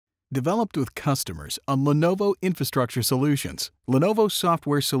Developed with customers on Lenovo Infrastructure Solutions, Lenovo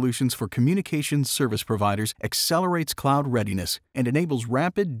Software Solutions for Communications Service Providers accelerates cloud readiness and enables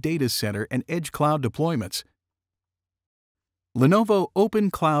rapid data center and edge cloud deployments. Lenovo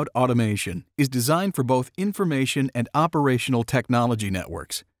Open Cloud Automation is designed for both information and operational technology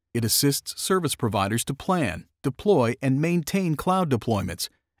networks. It assists service providers to plan, deploy, and maintain cloud deployments,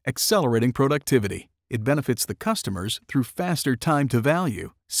 accelerating productivity. It benefits the customers through faster time to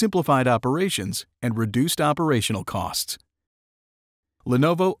value, simplified operations, and reduced operational costs.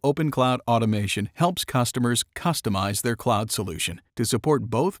 Lenovo Open Cloud Automation helps customers customize their cloud solution to support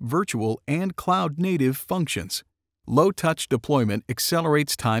both virtual and cloud-native functions. Low-touch deployment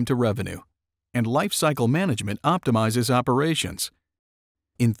accelerates time to revenue, and lifecycle management optimizes operations.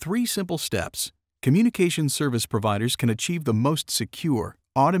 In 3 simple steps, communication service providers can achieve the most secure,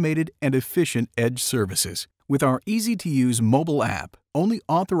 automated, and efficient edge services. With our easy-to-use mobile app, only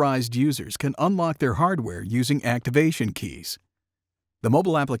authorized users can unlock their hardware using activation keys. The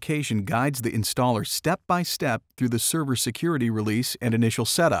mobile application guides the installer step by step through the server security release and initial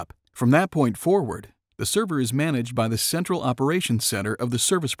setup. From that point forward, the server is managed by the central operations center of the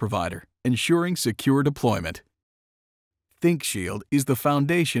service provider, ensuring secure deployment. ThinkShield is the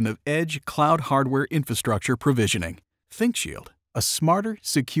foundation of edge cloud hardware infrastructure provisioning. ThinkShield, a smarter,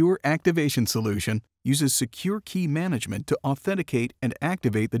 secure activation solution, uses secure key management to authenticate and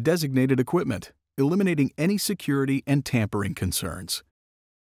activate the designated equipment, eliminating any security and tampering concerns.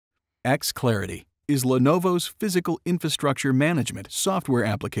 XClarity is Lenovo's physical infrastructure management software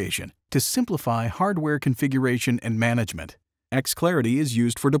application to simplify hardware configuration and management. XClarity is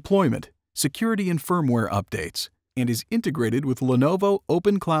used for deployment, security and firmware updates, and is integrated with Lenovo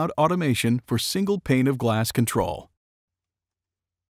Open Cloud Automation for single pane of glass control.